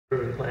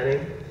planning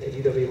at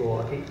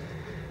UW-Milwaukee.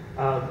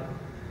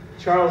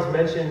 Charles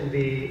mentioned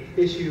the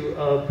issue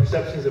of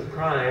perceptions of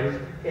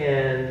crime,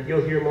 and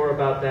you'll hear more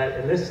about that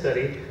in this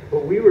study.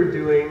 What we were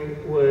doing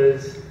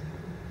was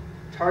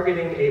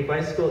targeting a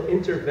bicycle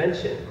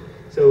intervention.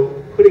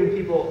 So putting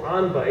people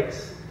on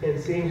bikes and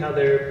seeing how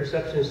their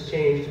perceptions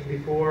changed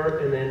before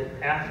and then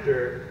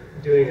after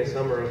doing a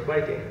summer of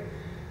biking.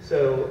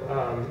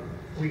 So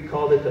we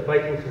called it the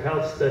Biking for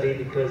Health study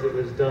because it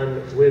was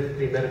done with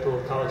the Medical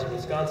College of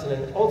Wisconsin,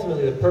 and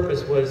ultimately the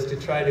purpose was to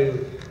try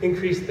to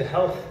increase the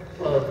health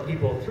of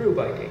people through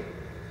biking.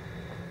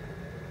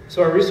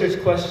 So our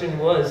research question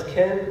was,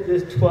 can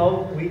this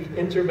 12-week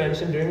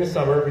intervention during the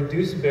summer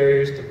reduce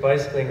barriers to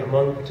bicycling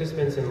among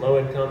participants in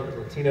low-income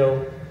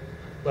Latino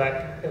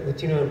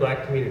and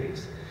Black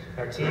communities?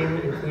 Our team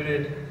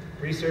included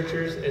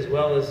researchers as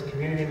well as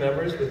community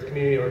members with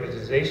community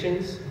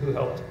organizations who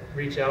helped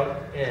reach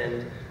out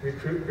and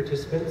recruit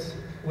participants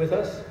with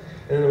us,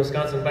 and then the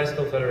Wisconsin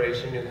Bicycle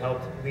Federation who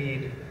helped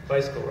lead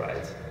bicycle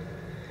rides.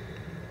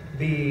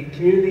 The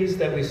communities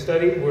that we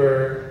studied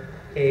were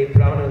a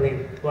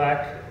predominantly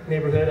Black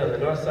neighborhood on the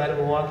north side of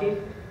Milwaukee.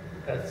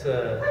 That's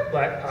a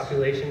Black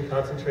population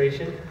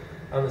concentration.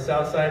 On the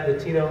south side,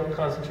 Latino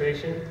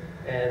concentration,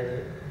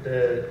 and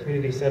the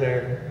community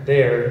center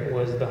there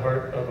was the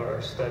heart of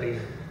our study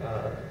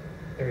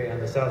area on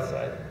the south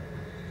side.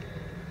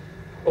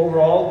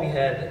 Overall, we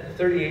had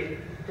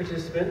 38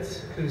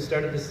 participants who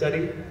started the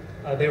study.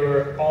 They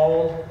were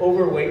all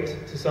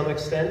overweight to some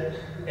extent,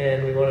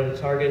 and we wanted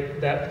to target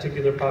that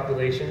particular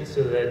population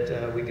so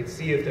that we could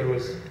see if there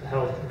was a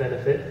health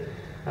benefit.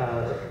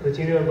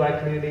 Latino and Black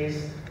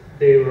communities,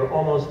 they were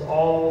almost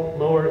all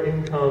lower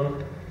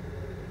income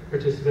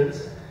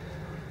participants.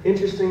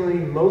 Interestingly,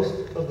 most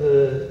of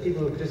the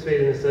people who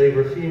participated in the study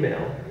were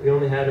female. We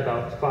only had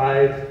about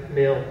 5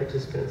 male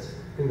participants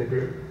in the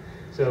group.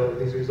 So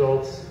these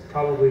results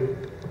probably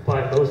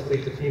apply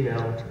mostly to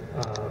female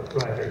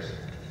riders.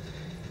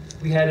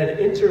 We had an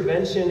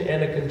intervention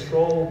and a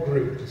control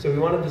group. So we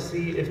wanted to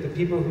see if the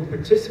people who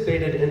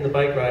participated in the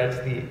bike rides,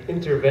 the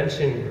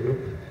intervention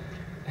group,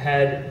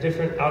 had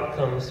different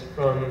outcomes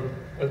from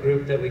a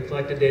group that we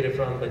collected data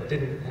from but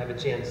didn't have a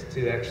chance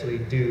to actually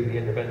do the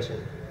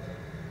intervention.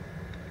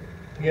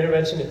 The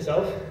intervention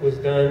itself was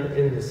done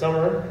in the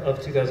summer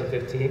of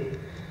 2015.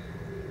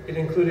 It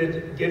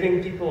included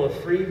giving people a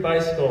free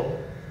bicycle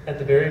at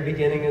the very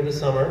beginning of the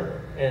summer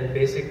and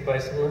basic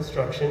bicycle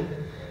instruction.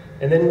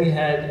 And then we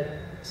had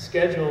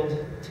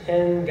scheduled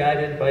 10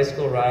 guided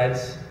bicycle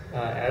rides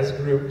as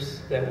groups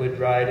that would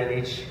ride in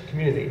each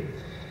community.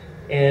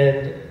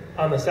 And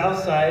on the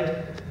south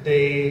side,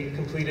 they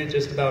completed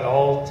just about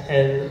all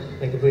 10.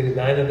 They completed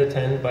 9 of the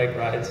 10 bike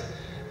rides.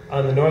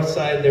 On the north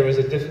side, there was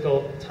a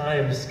difficult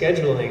time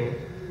scheduling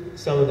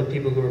some of the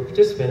people who were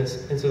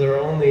participants, and so there were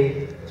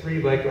only 3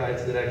 bike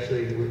rides that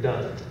actually were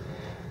done.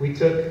 We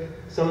took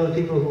some of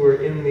the people who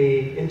were in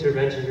the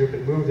intervention group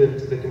and moved them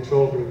to the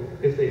control group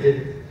if they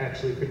didn't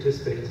actually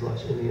participate as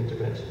much in the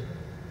intervention.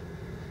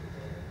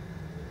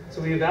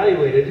 So we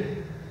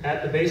evaluated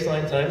at the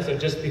baseline time, so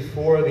just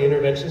before the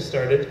intervention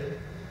started,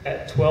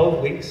 at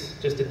 12 weeks,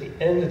 just at the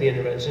end of the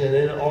intervention, and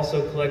then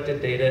also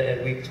collected data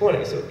at week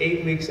 20. So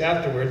 8 weeks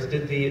afterwards,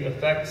 did the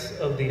effects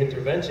of the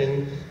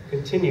intervention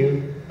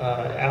continue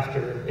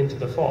after into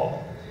the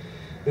fall?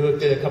 We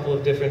looked at a couple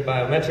of different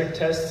biometric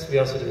tests. We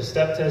also did a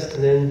step test,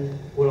 and then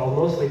what I'll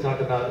mostly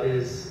talk about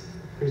is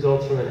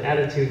results from an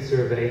attitude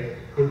survey,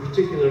 in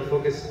particular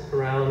focused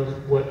around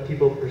what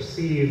people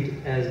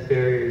perceived as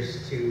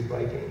barriers to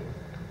biking.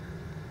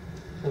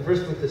 Now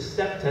first with the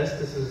step test,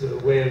 this is a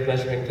way of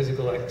measuring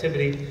physical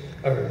activity,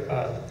 or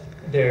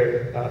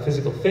their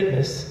physical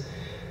fitness.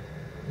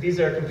 These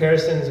are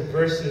comparisons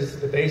versus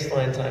the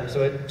baseline time.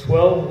 So at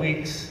 12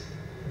 weeks,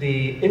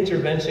 the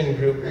intervention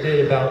group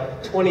did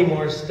about 20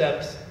 more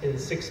steps in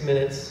 6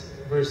 minutes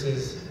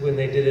versus when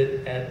they did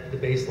it at the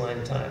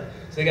baseline time.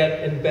 So they got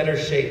in better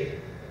shape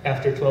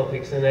after 12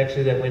 weeks, and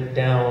actually that went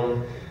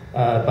down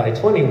by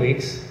 20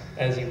 weeks,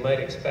 as you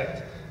might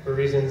expect, for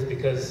reasons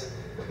because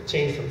it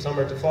changed from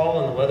summer to fall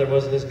and the weather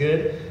wasn't as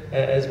good,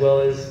 as well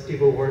as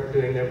people weren't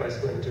doing their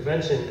bicycle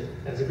intervention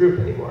as a group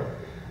anymore.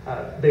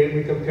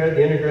 We compared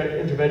the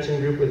intervention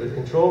group with the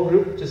control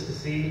group just to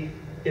see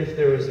if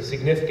there was a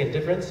significant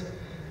difference.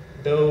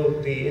 Though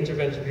the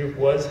intervention group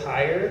was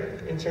higher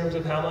in terms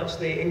of how much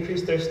they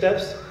increased their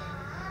steps,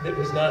 it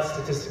was not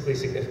statistically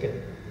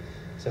significant.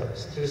 So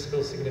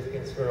statistical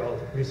significance for all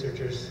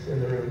researchers in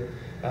the room.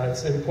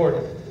 It's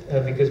important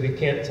because we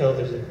can't tell if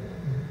there's a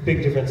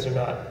big difference or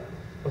not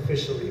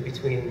officially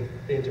between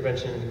the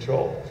intervention and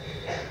control.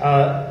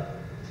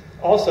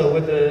 Also,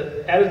 with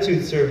the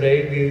attitude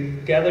survey, we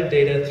gathered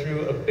data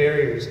through a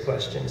barriers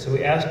question. So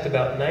we asked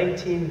about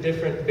 19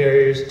 different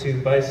barriers to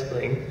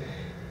bicycling.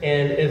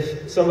 And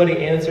if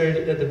somebody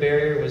answered that the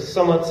barrier was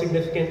somewhat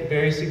significant,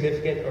 very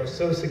significant, or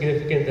so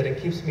significant that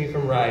it keeps me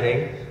from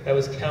riding, that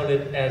was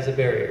counted as a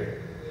barrier.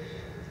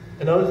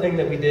 Another thing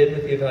that we did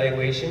with the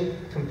evaluation,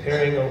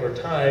 comparing over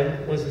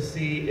time, was to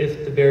see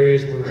if the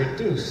barriers were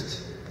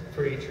reduced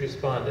for each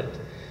respondent.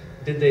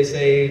 Did they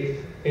say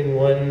in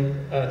one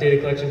data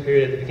collection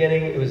period at the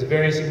beginning. It was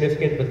very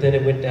significant, but then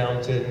it went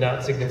down to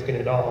not significant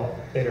at all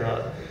later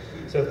on.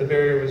 So if the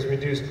barrier was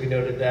reduced, we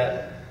noted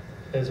that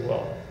as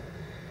well.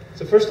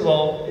 So first of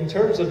all, in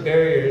terms of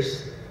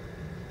barriers,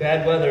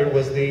 bad weather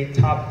was the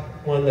top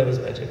one that was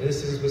mentioned.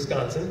 This is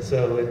Wisconsin,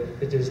 so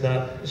it is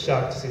not a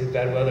shock to see that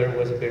bad weather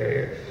was a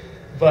barrier.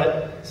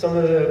 But some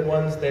of the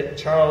ones that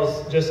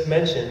Charles just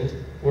mentioned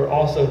were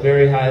also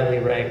very highly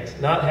ranked.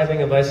 Not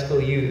having a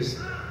bicycle use,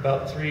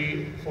 about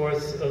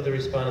 3/4 of the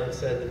respondents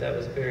said that that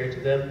was a barrier to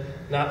them.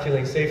 Not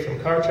feeling safe from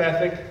car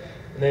traffic.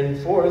 And then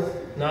fourth,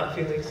 not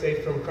feeling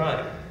safe from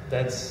crime.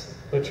 That's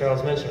what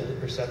Charles mentioned, the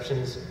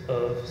perceptions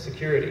of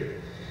security.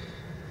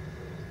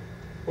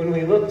 When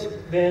we looked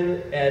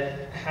then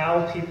at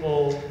how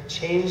people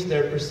changed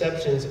their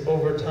perceptions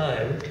over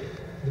time,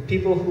 the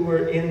people who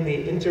were in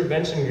the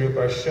intervention group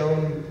are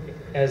shown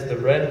as the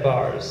red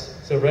bars.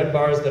 So red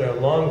bars that are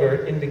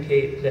longer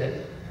indicate that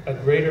a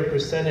greater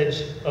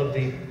percentage of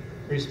the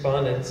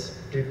respondents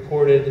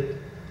reported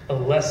a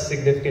less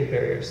significant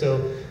barrier.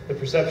 So the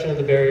perception of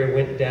the barrier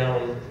went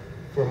down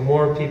for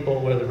more people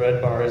where the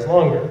red bar is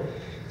longer.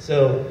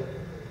 So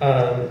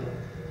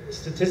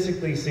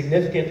statistically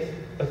significant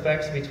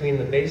effects between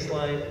the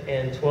baseline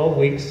and 12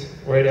 weeks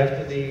right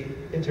after the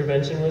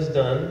intervention was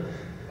done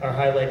are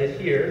highlighted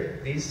here.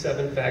 These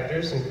 7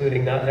 factors,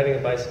 including not having a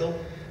bicycle.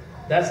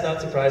 That's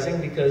not surprising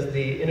because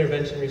the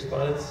intervention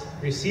respondents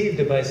received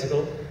a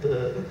bicycle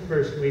the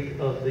first week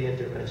of the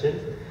intervention.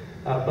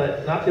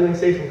 But not feeling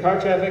safe from car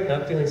traffic,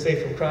 not feeling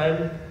safe from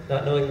crime,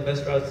 not knowing the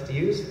best routes to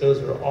use, those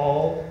were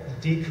all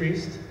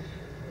decreased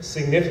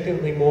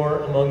significantly more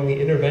among the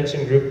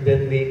intervention group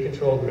than the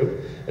control group,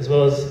 as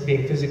well as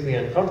being physically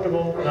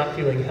uncomfortable, not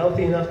feeling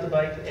healthy enough to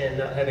bike, and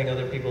not having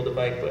other people to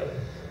bike with.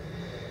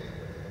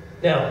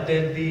 Now,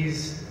 did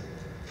these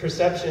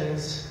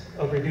perceptions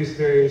of reduced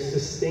barriers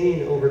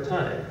sustain over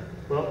time?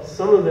 Well,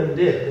 some of them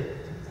did,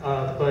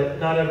 but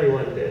not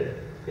everyone did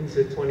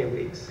into 20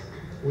 weeks.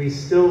 We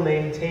still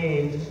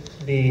maintained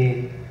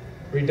the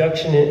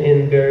reduction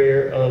in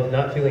barrier of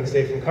not feeling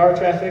safe from car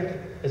traffic,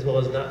 as well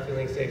as not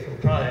feeling safe from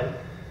crime,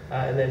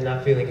 and then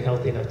not feeling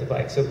healthy enough to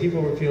bike. So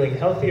people were feeling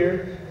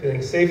healthier,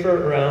 feeling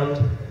safer around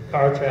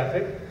car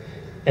traffic,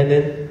 and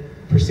then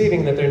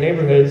perceiving that their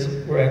neighborhoods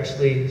were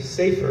actually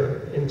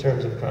safer in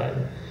terms of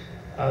crime.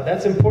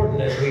 That's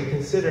important as we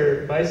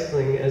consider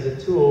bicycling as a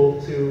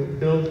tool to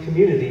build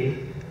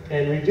community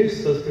and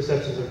reduce those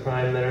perceptions of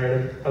crime that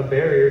are a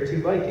barrier to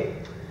biking.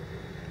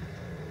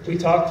 We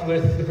talked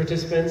with the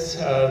participants,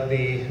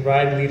 the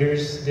ride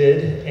leaders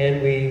did,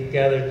 and we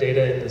gathered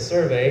data in the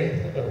survey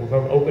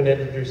from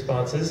open-ended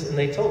responses, and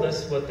they told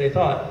us what they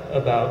thought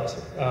about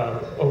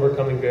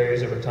overcoming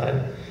barriers over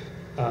time.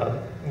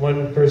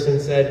 One person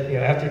said,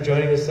 after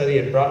joining the study,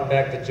 it brought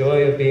back the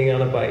joy of being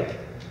on a bike.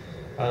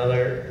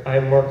 Another, I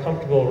am more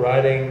comfortable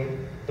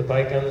riding the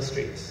bike on the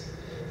streets.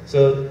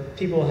 So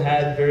people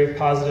had very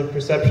positive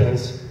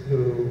perceptions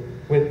who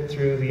went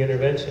through the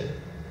intervention.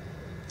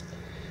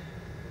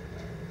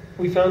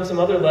 We found some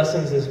other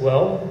lessons as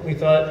well. We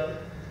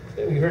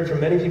heard from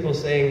many people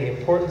saying the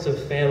importance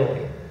of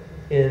family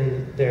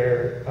in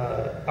their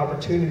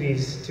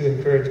opportunities to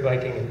encourage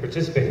biking and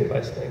participate in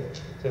bicycling.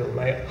 So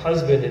my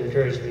husband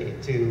encouraged me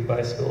to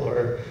bicycle,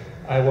 or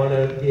I want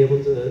to be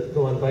able to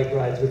go on bike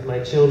rides with my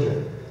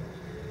children.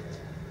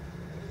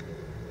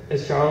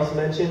 As Charles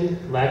mentioned,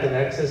 lack of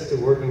access to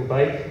working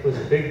bike was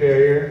a big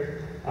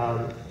barrier.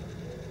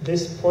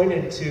 This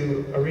pointed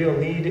to a real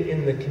need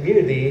in the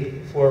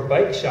community for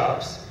bike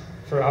shops,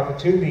 for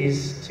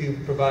opportunities to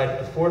provide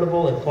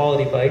affordable and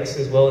quality bikes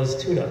as well as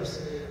tune-ups.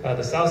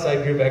 The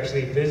Southside group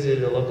actually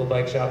visited a local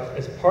bike shop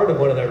as part of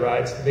one of their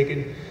rides. They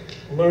could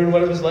learn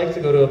what it was like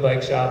to go to a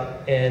bike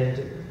shop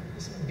and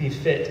be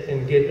fit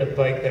and get a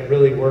bike that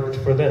really worked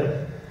for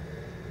them.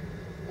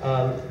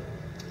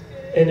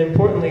 And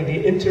importantly,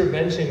 the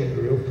intervention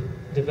group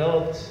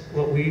developed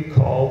what we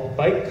call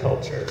bike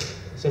culture.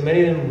 So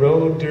many of them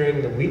rode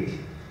during the week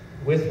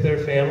with their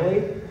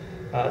family.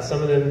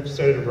 Some of them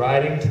started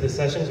riding to the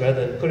sessions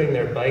rather than putting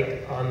their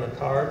bike on the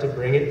car to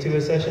bring it to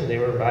a session. They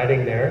were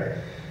riding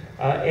there.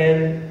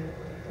 And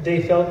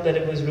they felt that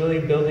it was really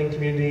building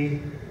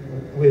community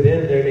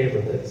within their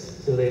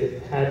neighborhoods. So they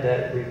had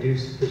that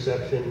reduced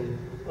perception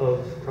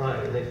of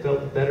crime. And they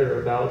felt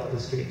better about the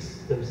streets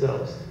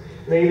themselves.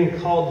 And they even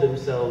called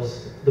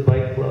themselves the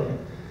Bike Club.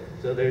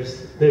 So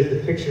there's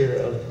the picture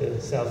of the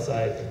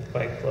Southside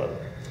Bike Club.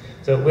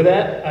 So with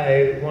that,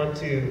 I want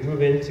to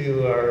move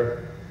into our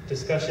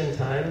discussion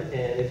time,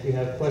 and if you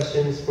have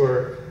questions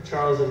for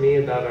Charles and me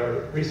about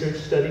our research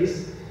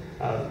studies,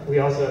 we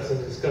also have some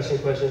discussion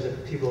questions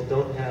if people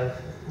don't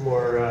have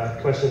more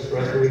questions for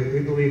us, but we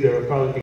believe there will probably be